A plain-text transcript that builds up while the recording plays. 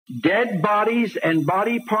dead bodies and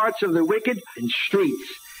body parts of the wicked in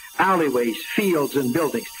streets, alleyways, fields, and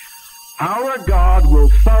buildings. Our God will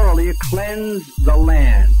thoroughly cleanse the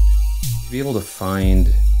land. To be able to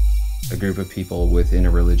find a group of people within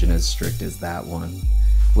a religion as strict as that one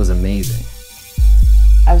was amazing.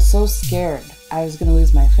 I was so scared. I was going to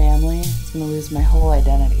lose my family. I was going to lose my whole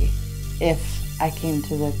identity if I came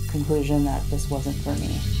to the conclusion that this wasn't for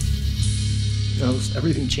me. You know,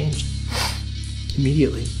 everything changed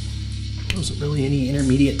immediately. There wasn't really any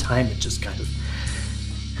intermediate time. It just kind of,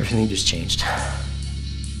 everything just changed.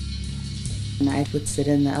 And I would sit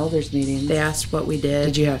in the elders' meetings. They asked what we did.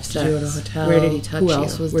 Did you have sex? Did you go to a hotel? Where did he touch you? Who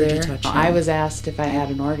else was Where there? did you touch him? I was asked if I had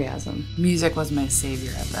an orgasm. Music was my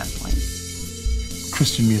savior at that point.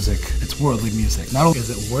 Christian music, it's worldly music. Not only is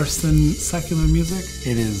it worse than secular music,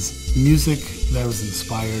 it is music that was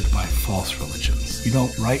inspired by false religions. You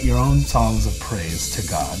don't write your own songs of praise to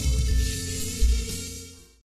God.